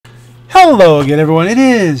Hello again, everyone. It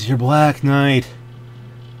is your Black Knight.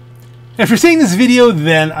 If you're seeing this video,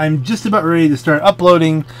 then I'm just about ready to start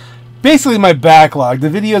uploading basically my backlog, the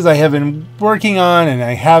videos I have been working on and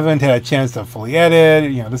I haven't had a chance to fully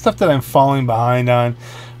edit, the stuff that I'm falling behind on.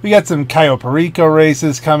 We got some Cayo Perico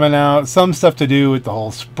races coming out, some stuff to do with the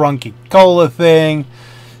whole Sprunky Cola thing,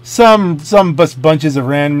 some bunches of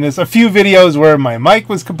randomness, a few videos where my mic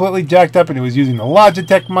was completely jacked up and it was using the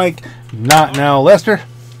Logitech mic, not now Lester.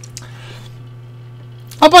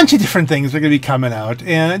 A bunch of different things are going to be coming out,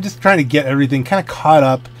 and I'm just trying to get everything kind of caught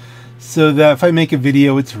up so that if I make a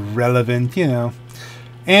video, it's relevant,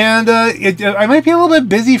 And I might be a little bit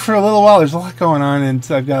busy for a little while. There's a lot going on, and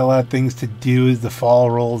so I've got a lot of things to do as the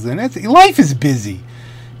fall rolls in. Life is busy.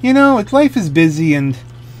 Life is busy, and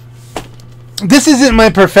this isn't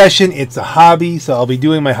my profession. It's a hobby, so I'll be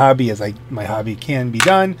doing my hobby as my hobby can be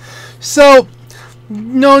done. So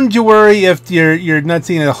no need to worry if you're not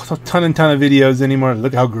seeing a ton of videos anymore.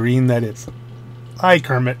 Look how green that is. Hi,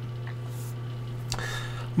 Kermit.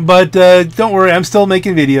 But don't worry, I'm still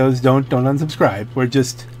making videos. Don't unsubscribe. We're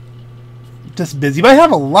just busy. But I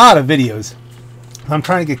have a lot of videos. I'm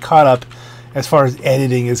trying to get caught up as far as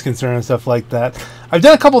editing is concerned and stuff like that. I've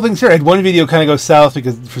done a couple things here. I had one video kind of go south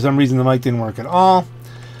because for some reason the mic didn't work at all.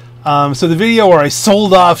 So the video where I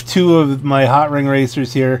sold off 2 of my hot ring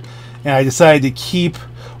racers here, and I decided to keep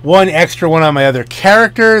one extra one on my other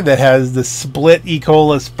character that has the split E.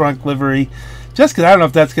 Cola Sprunk livery. Just because I don't know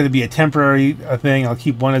if that's going to be a temporary thing. I'll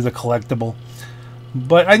keep one as a collectible.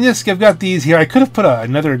 But I've got these here. I could have put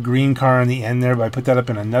another green car on the end there, but I put that up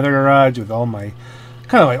in another garage with all my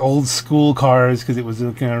kind of like old school cars because it was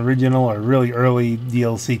an original or really early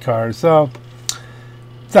DLC cars. So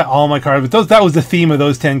it's not all my cars, but that was the theme of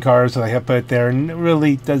those 10 cars, so I have put it there. And it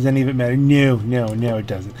really doesn't any of it matter. No, it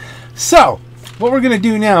doesn't. So what we're going to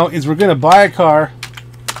do now is we're going to buy a car.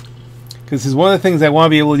 This is one of the things I want to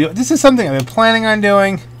be able to do. This is something I've been planning on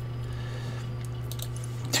doing.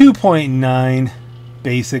 2.9,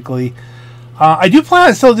 basically. I do plan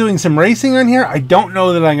on still doing some racing on here. I don't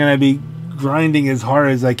know that I'm going to be grinding as hard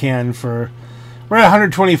as I can for... We're at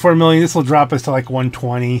 124 million. This will drop us to like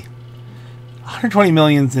 120. 120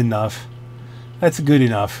 million's enough. That's good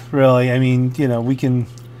enough, really. I mean, we can...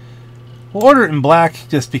 We'll order it in black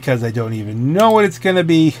just because I don't even know what it's going to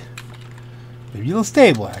be. Maybe it'll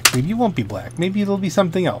stay black. Maybe it won't be black. Maybe it'll be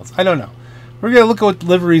something else. I don't know. We're going to look at what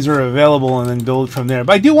liveries are available and then build from there.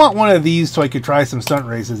 But I do want one of these so I could try some stunt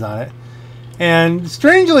races on it. And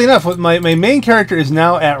strangely enough, my main character is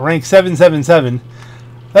now at rank 777.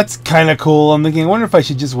 That's kind of cool. I'm thinking, I wonder if I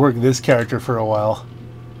should just work this character for a while.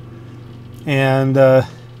 And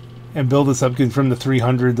build this up from the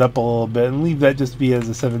 300s up a little bit. And leave that just be as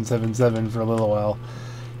a 777 for a little while.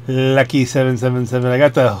 Lucky 777. I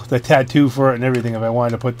got the tattoo for it and everything if I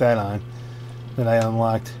wanted to put that on that I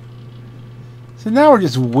unlocked. So now we're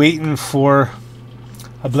just waiting for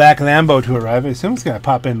a black Lambo to arrive. I assume it's going to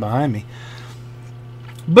pop in behind me.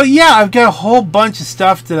 But yeah, I've got a whole bunch of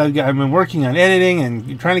stuff that I've been working on editing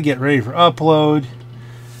and trying to get ready for upload.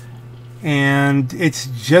 And it's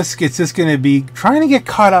just going to be trying to get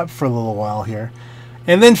caught up for a little while here.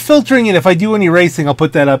 And then filtering it. If I do any racing, I'll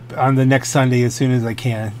put that up on the next Sunday as soon as I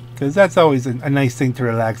can. Because that's always a nice thing to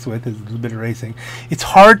relax with, is a little bit of racing. It's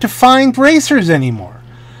hard to find racers anymore.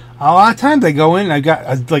 A lot of times I go in and I've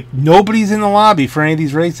got, like, nobody's in the lobby for any of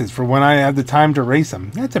these races for when I have the time to race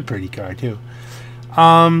them. That's a pretty car, too.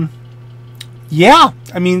 Yeah.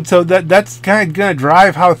 I mean, so that's kind of going to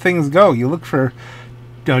drive how things go. You look for...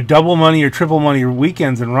 double money or triple money or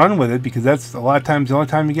weekends and run with it, because that's a lot of times the only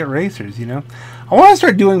time you get racers, I want to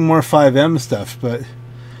start doing more 5M stuff, but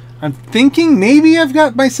I'm thinking maybe I've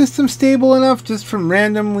got my system stable enough just from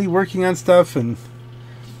randomly working on stuff and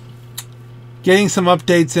getting some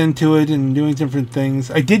updates into it and doing different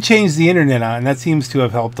things. I did change the internet on, and that seems to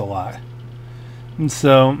have helped a lot. And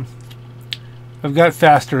so I've got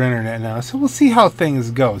faster internet now, so we'll see how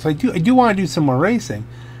things go. So I do want to do some more racing.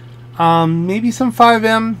 Maybe some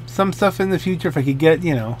 5M, some stuff in the future if I could get,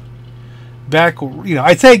 back,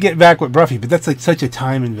 I'd say get back with Bruffy, but that's like such a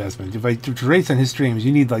time investment. If to race on his streams,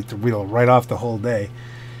 you need like the wheel right off the whole day.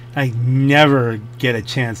 I never get a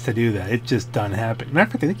chance to do that. It just doesn't happen. Matter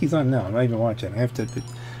of fact, I think he's on now. I'm not even watching. I have to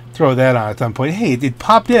throw that on at some point. Hey, it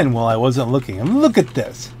popped in while I wasn't looking. And look at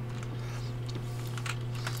this.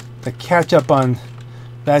 To catch up on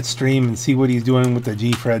that stream and see what he's doing with the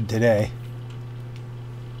GFRED today.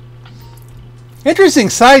 Interesting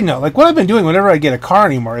side note, like what I've been doing whenever I get a car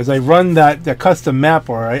anymore is I run that custom map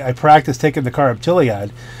where I practice taking the car up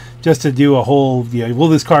Chiliad just to do a whole, will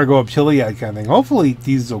this car go up Chiliad kind of thing. Hopefully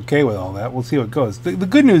he's okay with all that. We'll see how it goes. The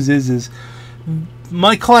good news is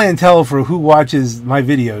my clientele for who watches my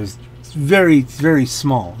videos is very, very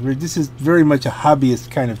small. This is very much a hobbyist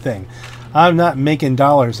kind of thing. I'm not making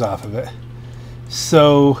dollars off of it.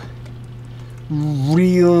 So,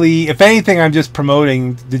 really, if anything, I'm just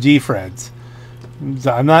promoting the GFREDs.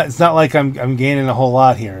 So it's not like I'm gaining a whole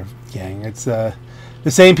lot here, gang. It's the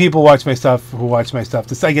same people watch my stuff who watch my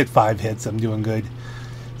stuff. I get 5 hits. I'm doing good.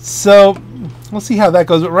 So we'll see how that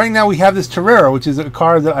goes. But right now we have this Torero, which is a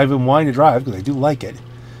car that I've been wanting to drive because I do like it.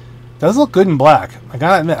 It does look good in black. I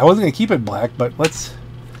gotta admit, I wasn't gonna keep it black, but let's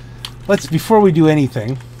before we do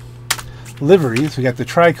anything, liveries. We got the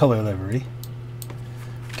tricolor livery.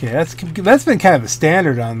 Okay, that's been kind of a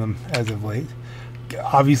standard on them as of late.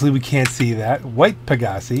 Obviously, we can't see that. White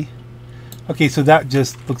Pegassi. Okay, so that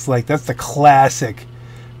just looks like that's the classic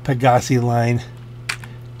Pegassi line.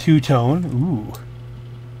 Two-tone. Ooh.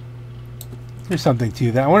 There's something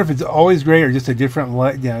to that. I wonder if it's always gray or just a different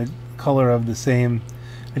light, color of the same,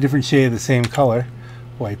 a different shade of the same color.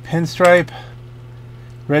 White pinstripe.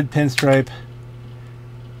 Red pinstripe.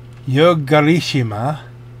 Yogarishima.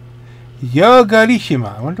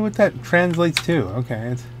 Yogarishima. I wonder what that translates to.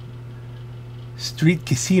 Okay, it's Street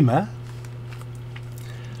Kisima.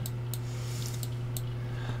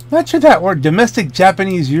 Not sure that word. Domestic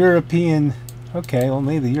Japanese European. Okay, well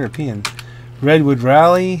maybe the European. Redwood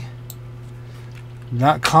Rally.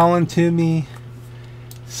 Not calling to me.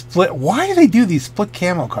 Split. Why do they do these split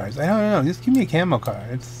camo cars? I don't know. Just give me a camo car.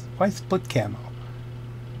 Why split camo?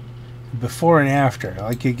 Before and after.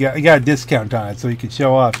 Like you got a discount on it, so you could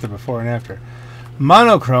show off the before and after.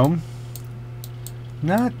 Monochrome.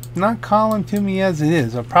 Not calling to me as it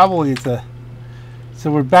is. Or probably it's a. So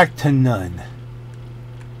we're back to none.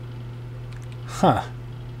 Huh.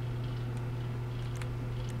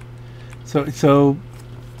 So.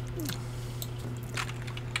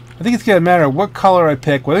 I think it's going to matter what color I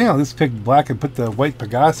pick. Well, I'll just pick black and put the white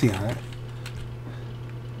Pegassi on it.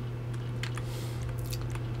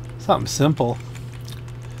 Something simple.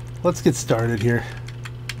 Let's get started here.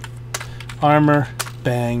 Armor,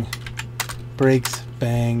 bang. Brakes,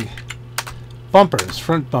 bang. Bumpers,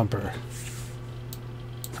 front bumper.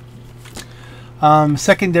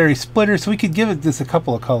 Secondary splitter, so we could give it this a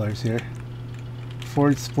couple of colors here.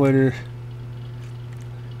 Ford splitter.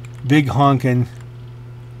 Big honkin'.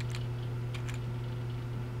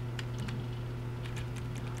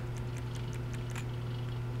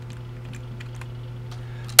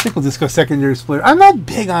 I think we'll just go secondary splitter. I'm not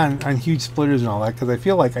big on huge splitters and all that because I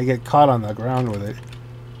feel like I get caught on the ground with it.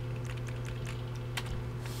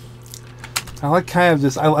 I like kind of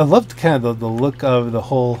just, I love kind of the look of the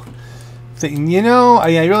whole thing.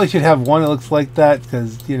 I really should have one that looks like that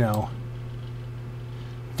because, didn't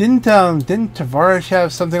Tavares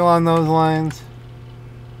have something along those lines?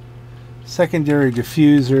 Secondary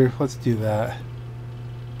diffuser, let's do that.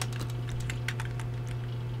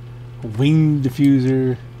 Wing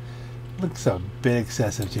diffuser. Looks a bit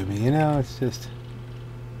excessive to me, it's just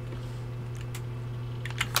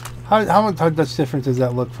how much different does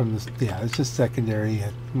that look from this? Yeah, it's just secondary,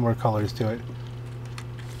 more colors to it.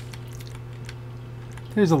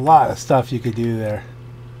 There's a lot of stuff you could do there.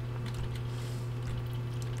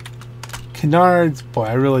 Canards, boy,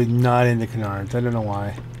 I'm really not into canards. I don't know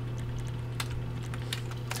why.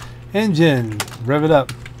 Engine, rev it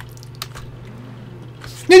up.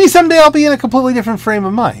 Maybe someday I'll be in a completely different frame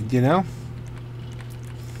of mind,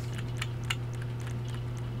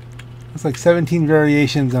 It's like 17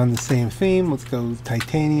 variations on the same theme. Let's go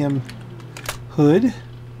titanium hood.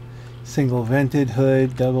 Single vented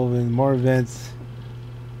hood, double vent, more vents.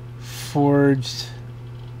 Forged.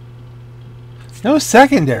 No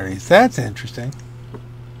secondaries. That's interesting.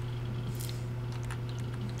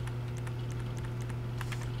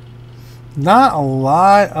 Not a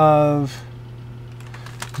lot of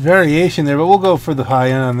variation there, but we'll go for the high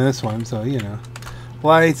end on this one. So,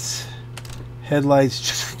 lights,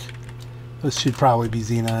 headlights. Those should probably be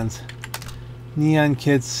xenons. Neon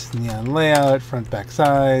kits, neon layout, front, back,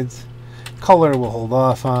 sides. Color we'll hold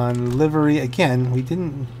off on. Livery, again, we're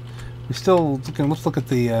still looking. Let's look at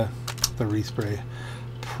the respray.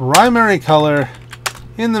 Primary color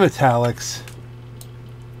in the metallics.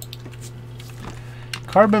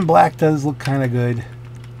 Carbon black does look kind of good,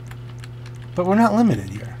 but we're not limited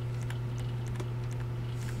here.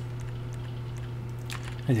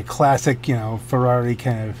 And a classic, Ferrari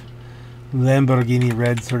kind of Lamborghini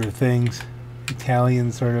red sort of things,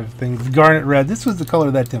 Italian sort of things. Garnet red. This was the color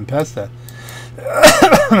of that Tempesta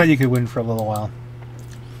that you could win for a little while.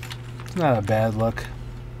 Not a bad look.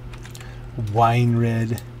 Wine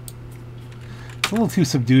red. A little too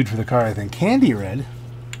subdued for the car, I think. Candy red.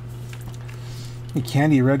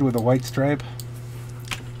 Candy red with a white stripe.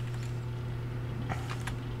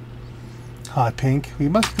 Hot pink. We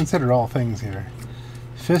must consider all things here.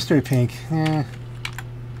 Fister pink.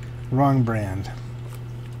 Wrong brand.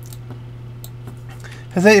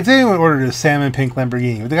 If anyone ordered a salmon pink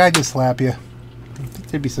Lamborghini, would the guy just slap you? I think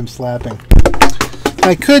there'd be some slapping.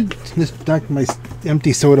 I could just knock my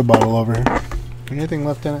empty soda bottle over here. Anything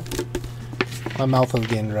left in it? My mouth is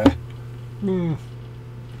getting dry. A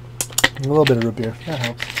little bit of root beer. That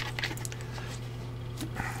helps.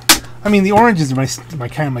 I mean, the orange is my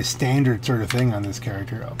kind of my standard sort of thing on this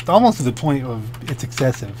character. Almost to the point of it's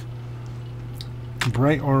excessive.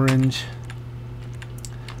 Bright orange.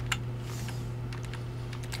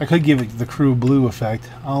 I could give it the crew blue effect.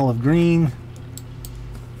 Olive green.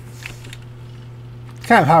 It's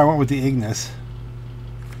kind of how I went with the Ignis.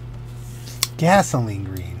 Gasoline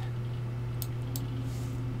green.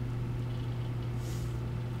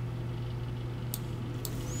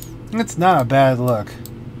 It's not a bad look.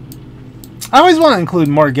 I always want to include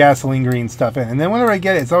more gasoline green stuff in, and then whenever I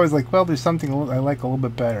get it, it's always like, well, there's something I like a little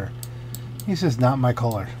bit better. It's just not my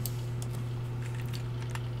color.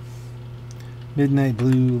 Midnight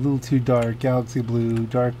blue, a little too dark. Galaxy blue,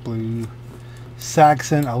 dark blue.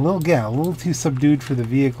 Saxon, a little too subdued for the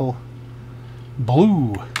vehicle.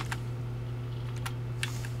 Blue.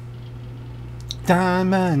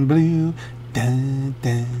 Diamond blue. Dun,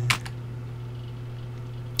 dun.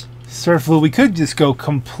 Surf blue. We could just go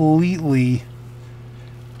completely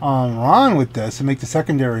wrong with this and make the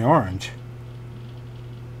secondary orange.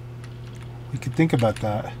 We could think about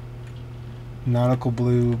that. Nautical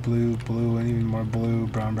blue, blue, blue, and even more blue.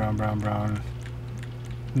 Brown, brown, brown, brown.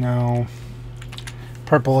 No.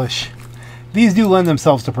 Purplish. These do lend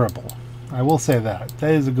themselves to purple. I will say that.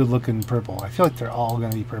 That is a good looking purple. I feel like they're all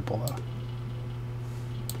going to be purple though.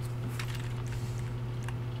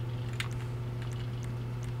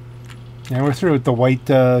 And we're through with the white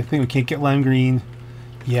thing. We can't get lime green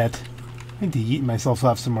yet. I need to yeet myself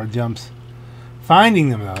off some more jumps. Finding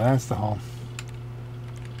them though, that's the whole.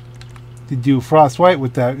 To do frost white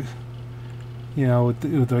with that, you know, with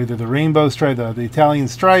either the rainbow stripe, the Italian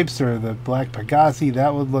stripes, or the black Pegassi,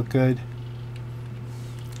 that would look good.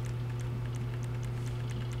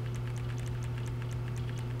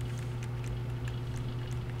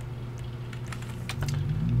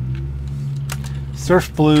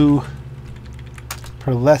 Surf blue.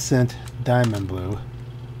 Pearlescent diamond blue.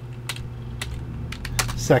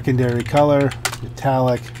 Secondary color,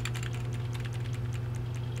 metallic.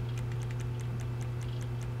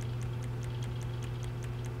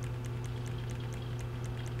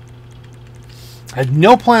 I had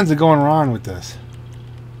no plans of going wrong with this.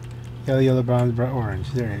 Yellow, brown, bright orange.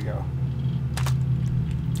 There you go.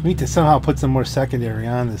 We need to somehow put some more secondary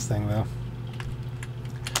on this thing though.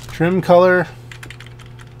 Trim color.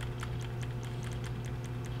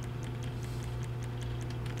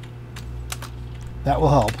 That will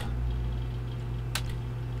help.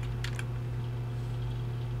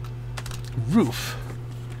 Roof.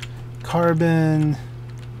 Carbon.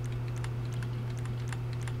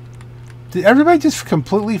 Did everybody just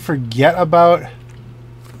completely forget about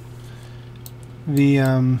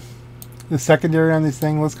the secondary on this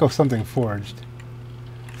thing? Let's go something forged.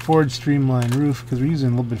 Forged streamlined roof, because we're using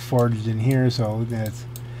a little bit forged in here, so it's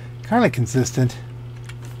kind of consistent.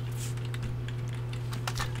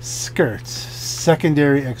 Skirts.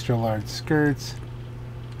 Secondary extra large skirts.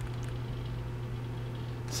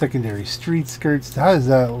 Secondary street skirts. How does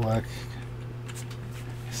that look?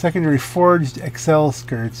 Secondary forged XL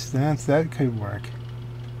skirts. That could work.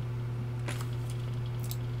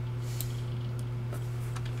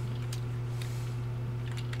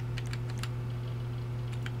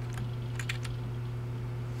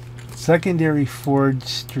 Secondary forged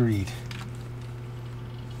street.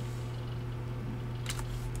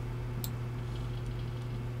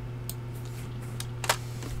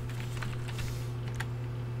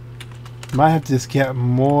 Might have to just get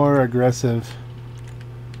more aggressive.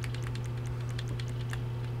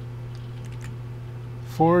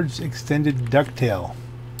 Forged extended ducktail.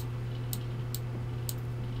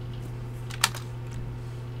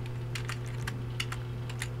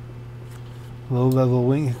 Low level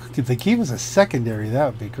wing. If they gave us a secondary, that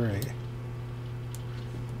would be great.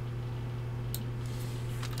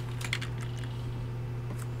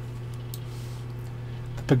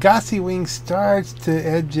 The Pegassi wing starts to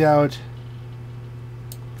edge out.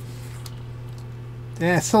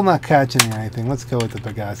 Yeah, still not catching anything. Let's go with the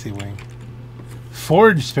Pegassi wing.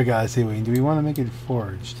 Forged Pegassi wing. Do we want to make it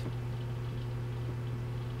forged?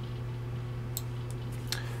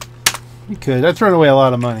 We could. That's throwing away a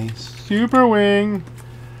lot of money. Super wing.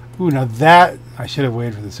 Ooh, now that I should have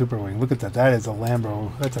waited for the super wing. Look at that. That is a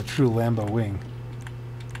Lambo. That's a true Lambo wing.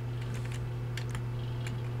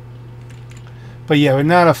 But yeah, but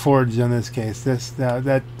not a forged in this case.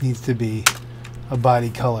 That needs to be a body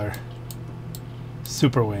color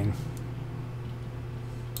super wing.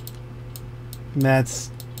 And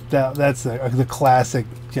that's the classic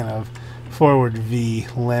kind of forward V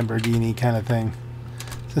Lamborghini kind of thing.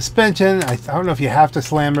 Suspension, I don't know if you have to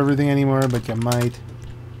slam everything anymore, but you might.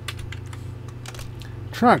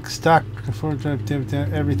 Trunk, stock, forward trunk,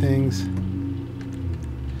 everything's.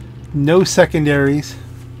 No secondaries.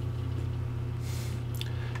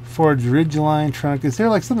 Forged ridgeline trunk. Is there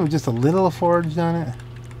like something with just a little forged on it?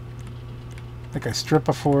 Like a strip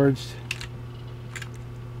of forged?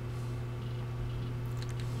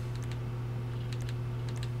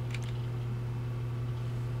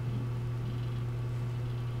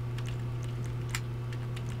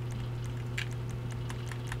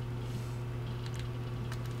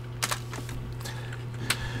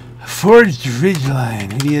 Forged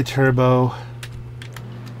ridgeline, media turbo,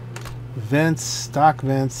 vents, stock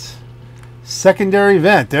vents, secondary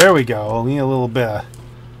vent. There we go. We need a little bit of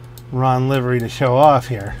Ron livery to show off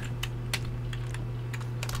here.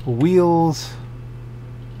 Wheels.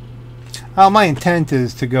 My intent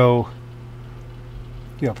is to go,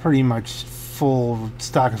 pretty much full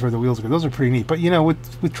stock as where the wheels go. Those are pretty neat. But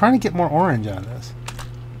with trying to get more orange on this.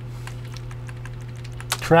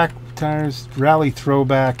 Track tires, rally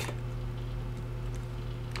throwback.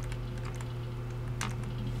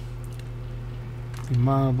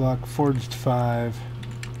 Monoblock, forged 5,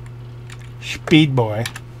 Speed Boy,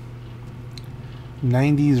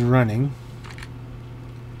 90s running,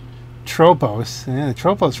 Tropos. Yeah, the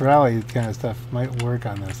Tropos rally kind of stuff might work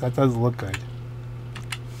on this. That does look good.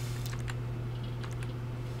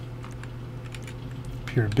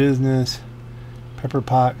 Pure Business, Pepper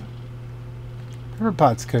Pot. Pepper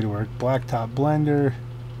Pots could work. Blacktop blender.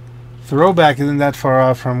 Throwback isn't that far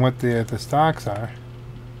off from what the stocks are.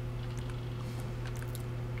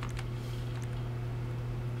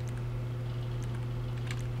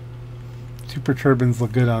 Super turbines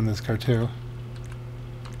look good on this car too.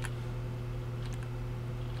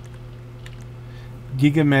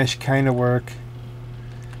 Giga Mesh kind of work.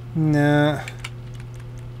 Nah.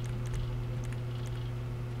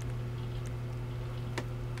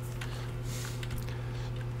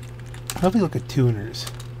 How about we look at tuners?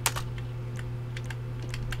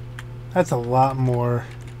 That's a lot more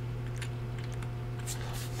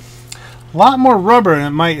rubber, and it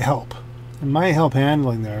might help. It might help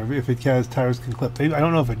handling there if it has tires can clip. I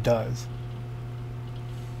don't know if it does.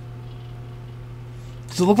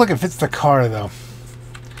 Does it look like it fits the car though?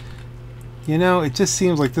 It just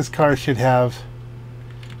seems like this car should have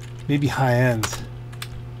maybe high ends.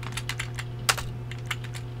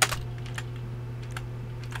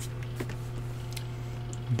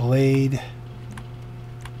 Blade.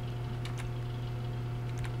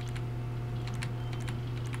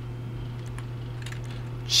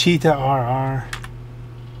 Cheetah RR,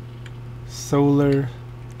 Solar,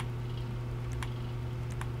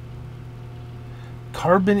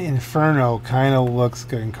 Carbon Inferno kind of looks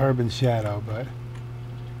good, and Carbon Shadow,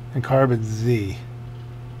 and Carbon Z.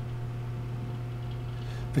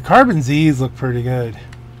 The Carbon Zs look pretty good.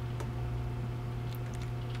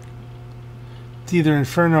 It's either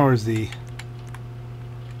Inferno or Z.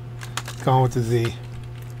 Going with the Z.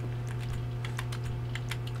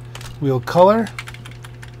 Wheel color.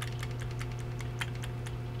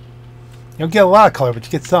 You don't get a lot of color, but you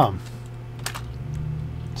get some.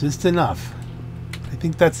 Just enough. I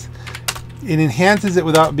think it enhances it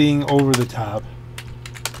without being over the top.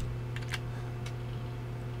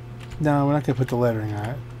 No, we're not going to put the lettering on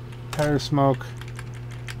it. Tire smoke,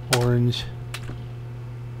 orange.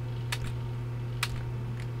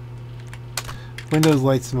 Windows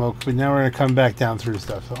light smoke, but now we're going to come back down through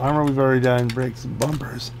stuff. So armor we've already done, brakes and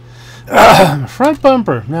bumpers. Front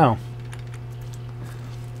bumper, no.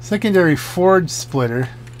 Secondary Ford splitter.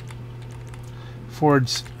 Ford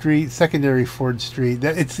Street, secondary Ford Street.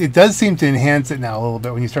 It does seem to enhance it now a little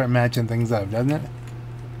bit when you start matching things up, doesn't it?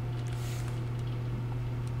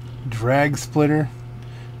 Drag splitter.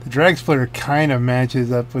 The drag splitter kind of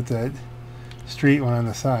matches up with that street one on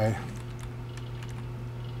the side.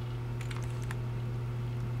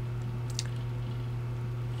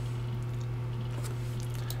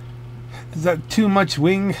 Is that too much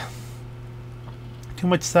wing? Too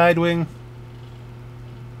much side wing?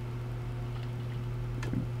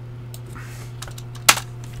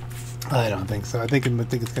 I don't think so. I think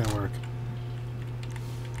it's going to work.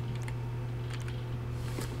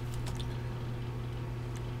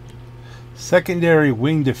 Secondary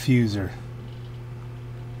wing diffuser.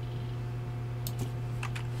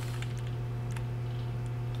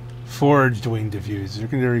 forged wing diffuser.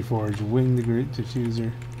 Secondary forged wing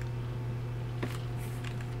diffuser.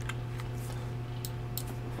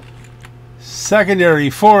 Secondary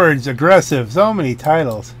forged aggressive. So many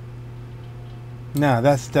titles. No,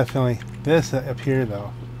 that's definitely this up here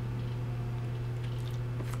though.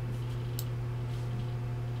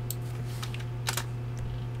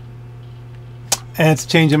 And it's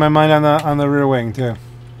changing my mind on the rear wing too.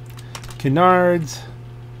 Canards.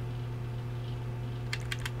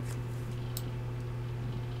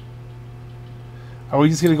 Are we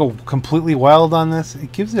just gonna go completely wild on this?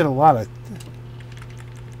 It gives it a lot of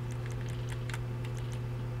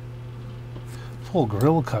full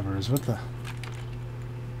grill covers. What the?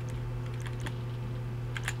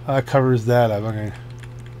 That covers that up. Okay.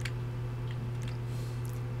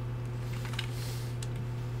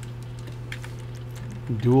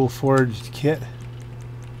 Dual forged kit.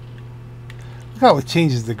 Look how it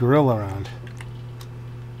changes the grill around.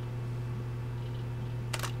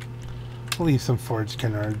 I'll leave some forged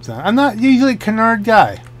canards on. I'm not usually a canard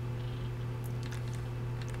guy.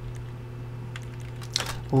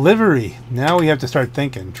 Livery. Now we have to start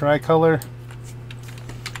thinking. Tricolor.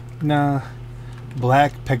 Nah.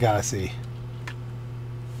 Black Pegassi.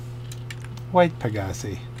 White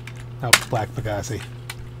Pegassi. No, black Pegassi.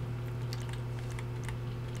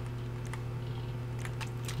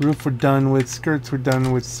 Roof we're done with. Skirts we're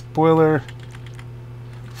done with. Spoiler.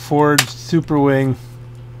 Forged super wing.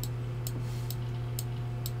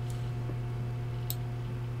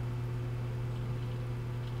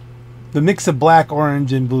 The mix of black,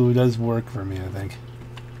 orange, and blue does work for me, I think.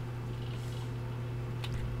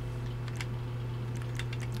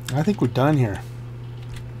 I think we're done here.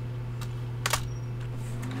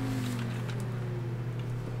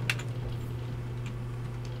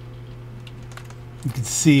 You can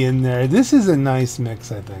see in there. This is a nice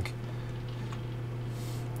mix, I think.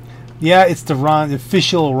 Yeah, it's the Ron, the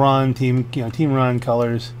official Ron team, Team Ron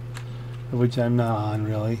colors, which I'm not on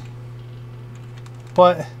really.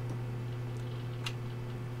 But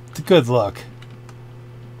it's a good look.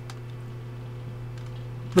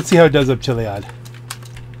 Let's see how it does up Chiliad.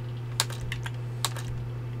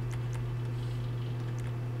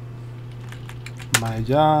 My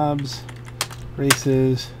jobs,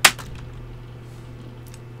 races.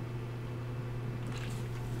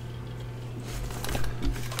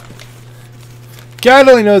 God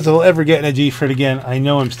only knows if I'll ever get in a GFRED again. I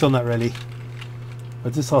know I'm still not ready.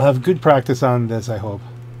 But this I'll have good practice on this, I hope.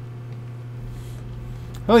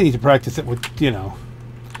 I really need to practice it with,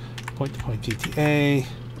 point-to-point GTA,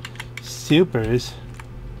 supers,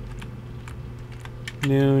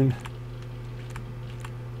 noon,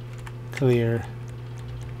 clear,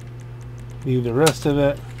 leave the rest of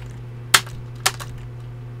it.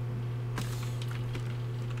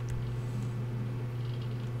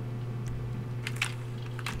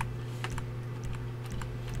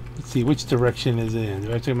 Let's see, which direction is it in?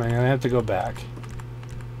 I'm going to have to go back.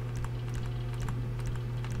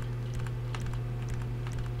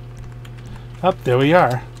 Up there we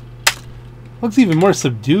are. Looks even more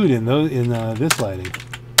subdued in this lighting.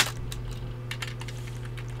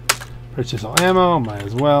 Purchase all ammo, might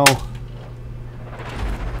as well.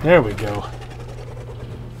 There we go.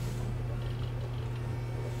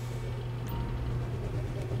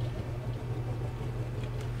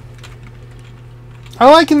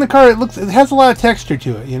 I like in the car. It has a lot of texture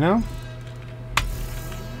to it,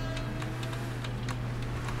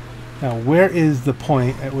 Now, where is the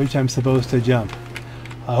point at which I'm supposed to jump?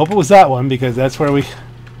 I hope it was that one, because that's where we...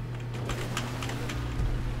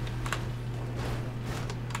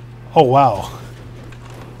 Oh, wow.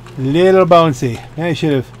 Little bouncy. I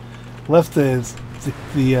should have left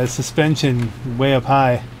the suspension way up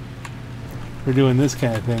high for doing this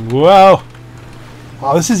kind of thing. Whoa!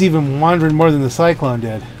 Wow, this is even wandering more than the Cyclone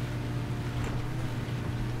did.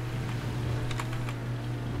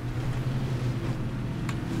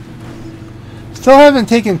 Still haven't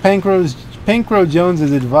taken Pankro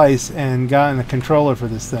Jones's advice and gotten a controller for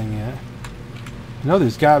this thing yet. I know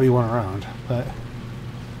there's got to be one around, but...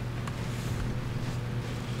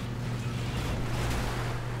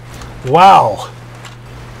 Wow!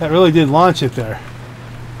 That really did launch it there.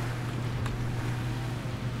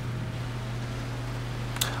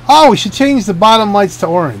 Oh, we should change the bottom lights to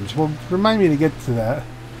orange. Well, remind me to get to that.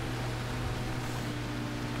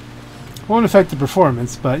 Won't affect the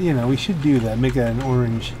performance, but we should do that. Make that an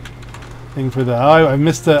orange thing for the. Oh, I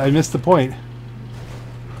missed the point.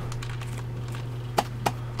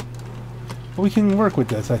 But we can work with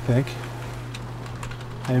this, I think.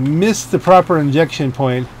 I missed the proper injection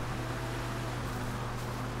point.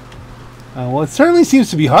 Well, it certainly seems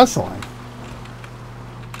to be hustling.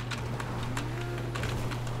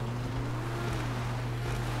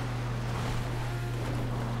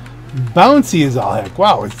 bouncy as all heck.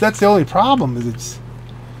 Wow, that's the only problem, is it's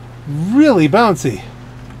really bouncy.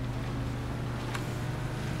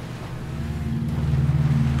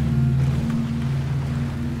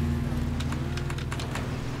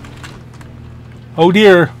 Oh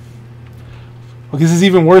dear. Well, this is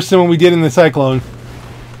even worse than what we did in the Cyclone.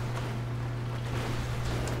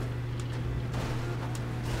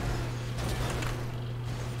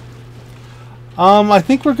 I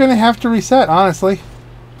think we're going to have to reset, honestly.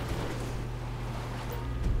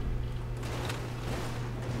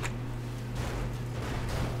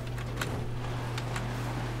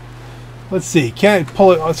 Let's see. Can I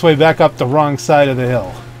pull it its way back up the wrong side of the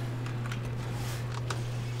hill?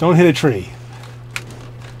 Don't hit a tree.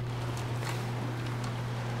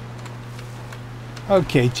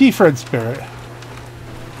 Okay, GFRED Spirit.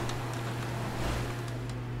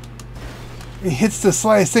 It hits the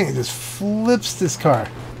slightest thing. It just flips this car.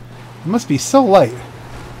 It must be so light.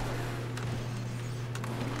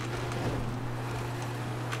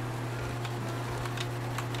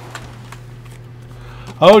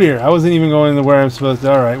 Oh dear, I wasn't even going to where I'm supposed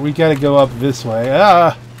to. Alright, we gotta go up this way.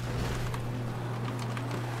 Ah!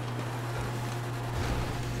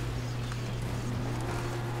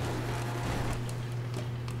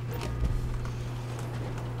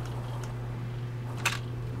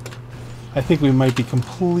 I think we might be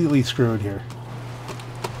completely screwed here.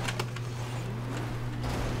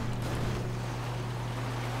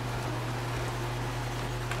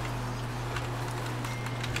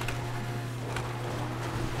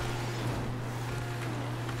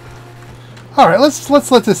 All right, let's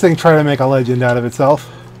let this thing try to make a legend out of itself.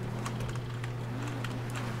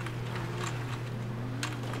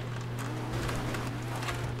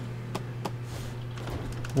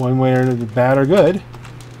 One way or the bad or good.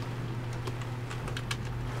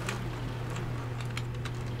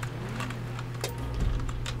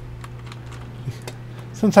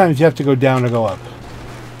 Sometimes you have to go down to go up.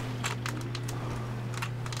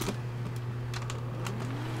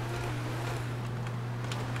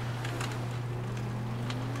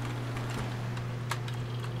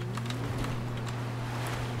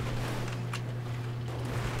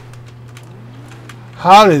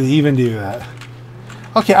 How did he even do that?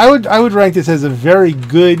 Okay, I would rank this as a very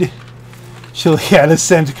good Chiliad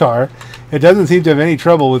ascent car. It doesn't seem to have any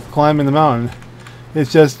trouble with climbing the mountain.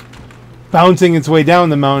 It's just bouncing its way down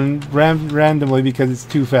the mountain randomly because it's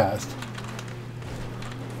too fast.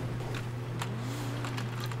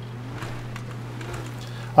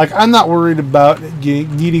 Like, I'm not worried about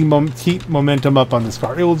needing keep momentum up on this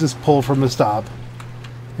car. It will just pull from a stop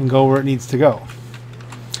and go where it needs to go.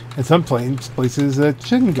 And some places it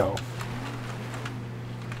shouldn't go.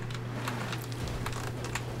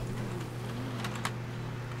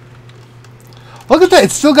 Look at that!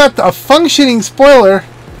 It's still got a functioning spoiler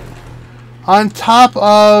on top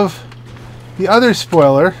of the other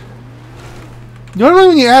spoiler. Normally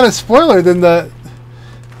when you add a spoiler, then the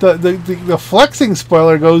flexing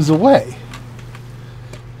spoiler goes away.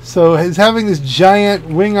 So is having this giant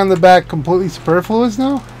wing on the back completely superfluous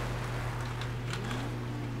now?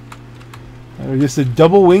 Or just a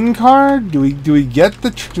double wing car? Do we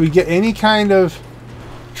get any kind of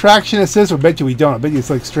traction assist? Or bet you we don't. I bet you it's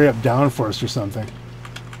like straight up downforce or something.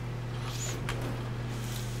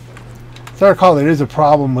 As I recall, there is a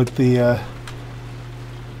problem with the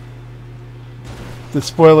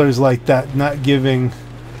spoilers like that not giving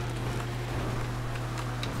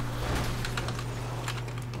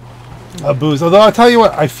a boost. Although I'll tell you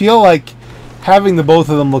what, I feel like having the both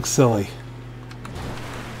of them look silly.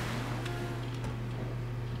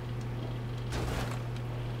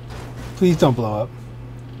 Please don't blow up.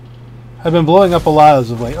 I've been blowing up a lot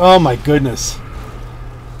as of late. Oh my goodness.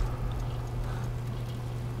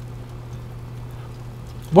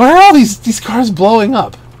 Why are all these cars blowing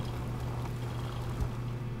up?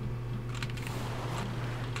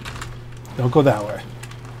 Don't go that way.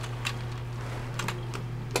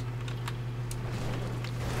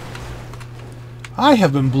 I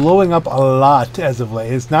have been blowing up a lot as of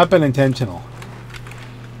late. It's not been intentional.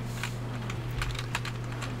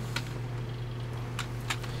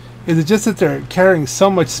 Is it just that they're carrying so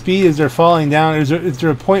much speed as they're falling down? Is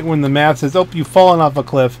there a point when the map says, oh, you've fallen off a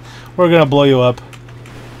cliff, we're going to blow you up?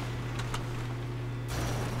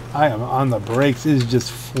 I am on the brakes. It is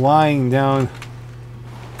just flying down.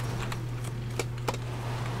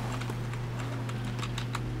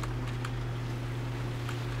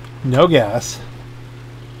 No gas.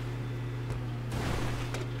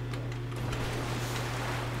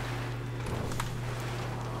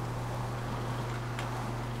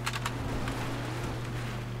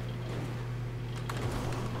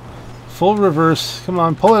 Full reverse. Come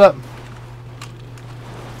on, pull it up.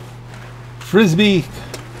 Frisbee.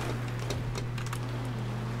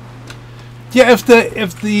 Yeah, if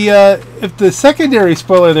the secondary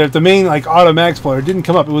spoiler there, if the main like automatic spoiler didn't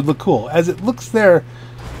come up, it would look cool. As it looks there,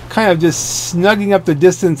 kind of just snugging up the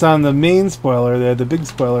distance on the main spoiler there, the big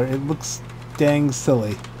spoiler, it looks dang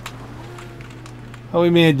silly. Oh, we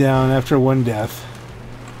made it down after one death.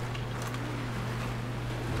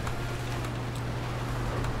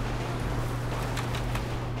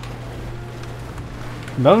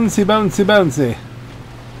 Bouncy, bouncy, bouncy.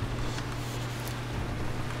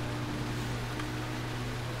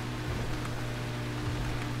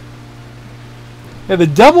 Yeah, the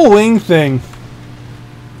double wing thing.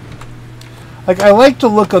 Like, I like the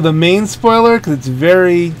look of the main spoiler because it's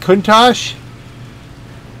very Countach.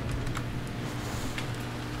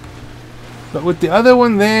 But with the other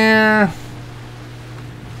one there,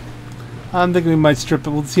 I'm thinking we might strip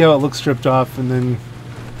it. We'll see how it looks stripped off and then...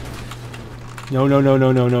 No, no, no,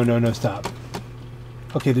 no, no, no, no, no, stop.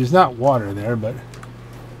 Okay, there's not water there, but...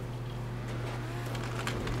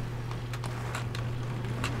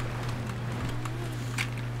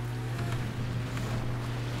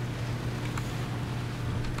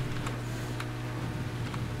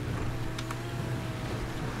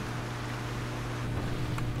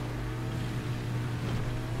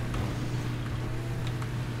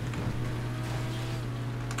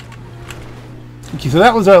 Okay, so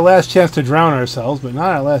that was our last chance to drown ourselves, but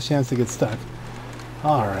not our last chance to get stuck.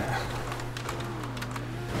 Alright.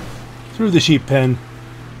 Through the sheep pen.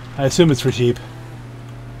 I assume it's for sheep.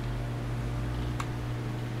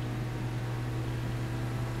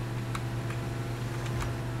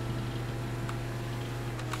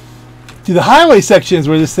 See, the highway section is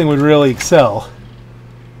where this thing would really excel.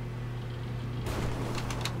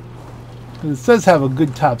 It does have a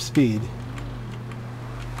good top speed.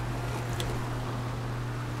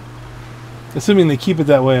 Assuming they keep it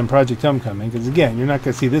that way in Project Homecoming, because again, you're not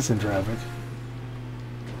going to see this in traffic.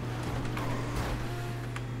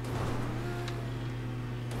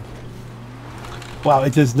 Wow,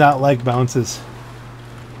 it does not like bounces.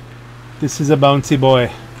 This is a bouncy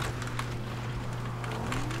boy.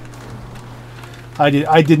 I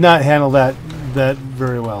did not handle that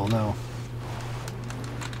very well, no.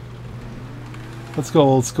 Let's go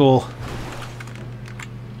old school.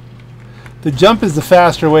 The jump is the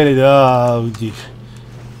faster way to do. Oh, gee.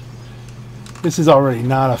 This is already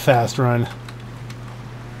not a fast run.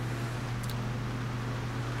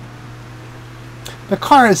 The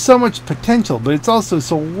car has so much potential, but it's also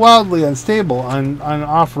so wildly unstable on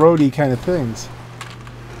off-roady kind of things.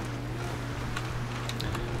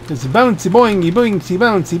 It's bouncy boingy boingy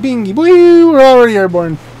bouncy bingy boo. We're already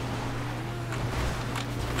airborne.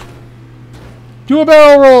 Do a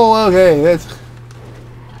barrel roll. Okay, that's.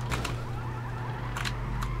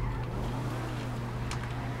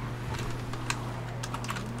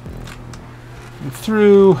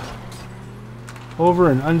 Through,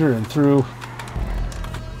 over and under and through.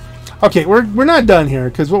 Okay, we're not done here,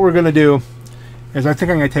 because what we're gonna do is I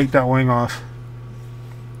think I'm gonna take that wing off,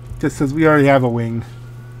 just because we already have a wing.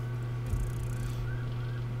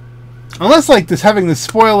 Unless like this having the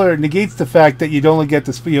spoiler negates the fact that you'd only get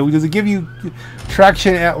the speed. You know, does it give you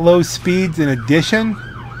traction at low speeds in addition?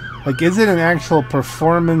 Like, is it an actual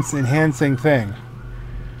performance enhancing thing,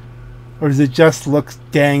 or does it just look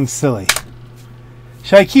dang silly?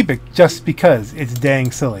 Should I keep it just because it's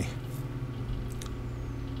dang silly?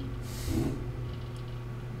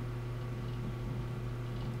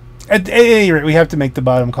 At any rate, we have to make the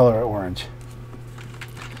bottom color orange.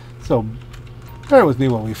 So, bear with me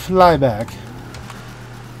while we fly back.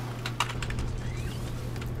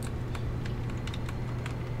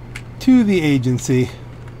 To the agency.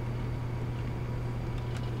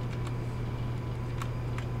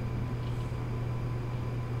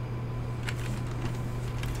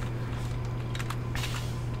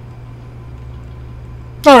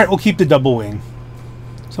 Alright, we'll keep the double wing.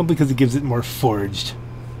 Simply because it gives it more forged.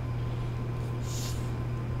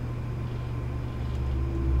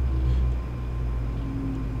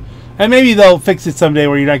 And maybe they'll fix it someday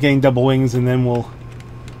where you're not getting double wings, and then we'll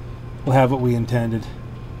have what we intended.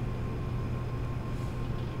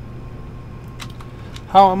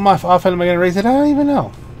 How often am I going to raise it? I don't even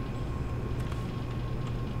know.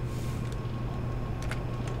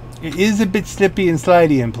 It is a bit slippy and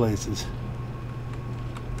slidey in places.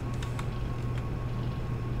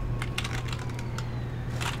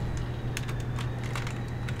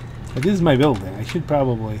 It is my building. I should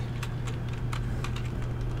probably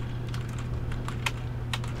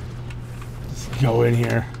just go in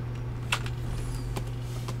here.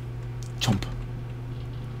 Chomp.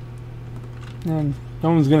 And no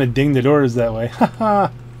one's gonna ding the doors that way. Haha.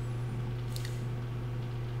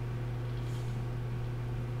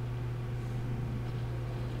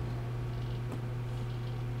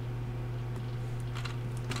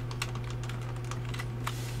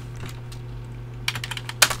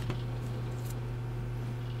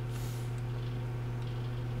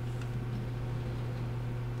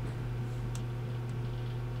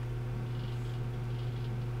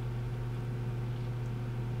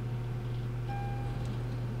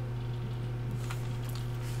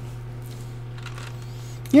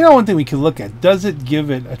 You know, one thing we could look at, does it give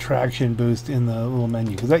it a traction boost in the little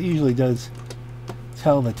menu? Because that usually does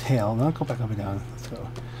tell the tale. Now go back up and down. Let's go.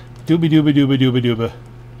 Dooba dooba dooba dooba dooba.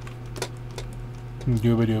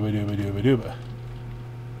 Dooba dooba dooba dooba dooba.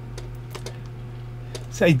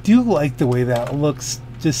 So I do like the way that looks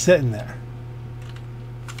just sitting there.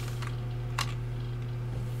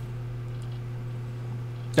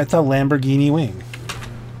 That's a Lamborghini wing.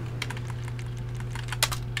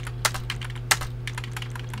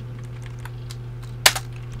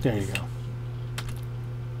 There you go.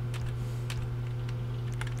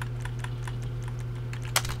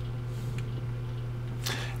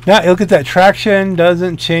 Now look at that, traction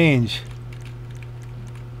doesn't change.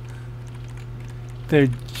 They're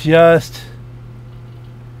just,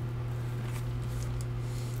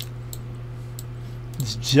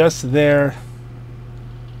 it's just there.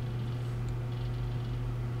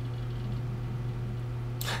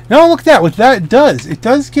 Now look at that, what that does, it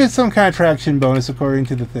does give some kind of traction bonus according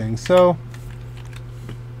to the thing. So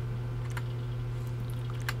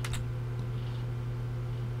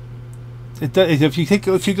it does,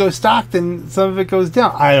 if you go stock, then some of it goes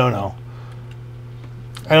down. I don't know.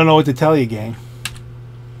 I don't know what to tell you, gang.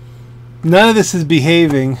 None of this is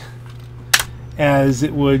behaving as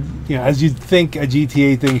it would, you know, as you'd think a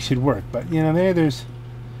GTA thing should work. But you know, there's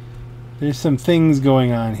some things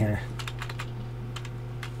going on here.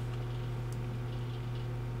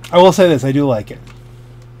 I will say this, I do like it.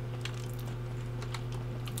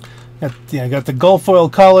 I got the Gulf oil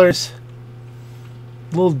colors.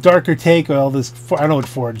 A little darker take. Well, this, I don't know what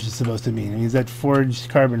forged is supposed to mean. Is that forged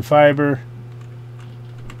carbon fiber?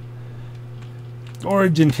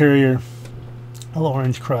 Orange interior. A little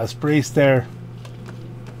orange cross brace there.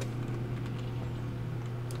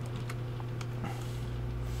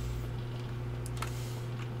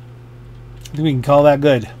 I think we can call that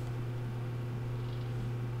good.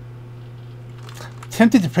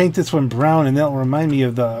 Tempted to paint this one brown, and that'll remind me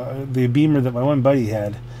of the Beamer that my one buddy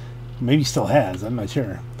had. Maybe still has, I'm not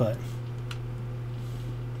sure. But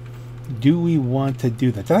do we want to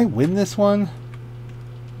do that? Did I win this one?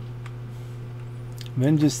 And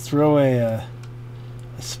then just throw a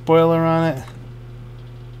spoiler on it.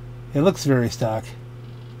 It looks very stock.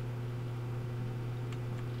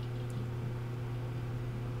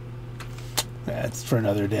 That's for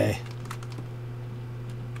another day.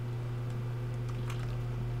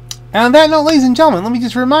 And on that note, ladies and gentlemen, let me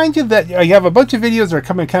just remind you that I have a bunch of videos that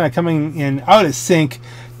are coming in out of sync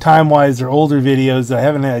time-wise. They're older videos that I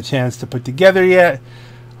haven't had a chance to put together yet.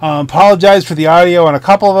 Apologize for the audio on a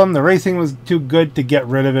couple of them. The racing was too good to get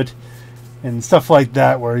rid of it, and stuff like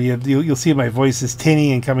that, where you'll see my voice is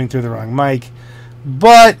tinny and coming through the wrong mic.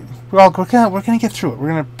 But we're gonna get through it. We're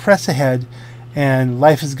gonna press ahead, and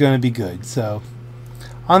life is gonna be good. So,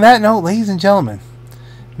 on that note, ladies and gentlemen,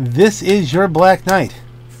 this is your Black Knight.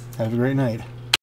 Have a great night.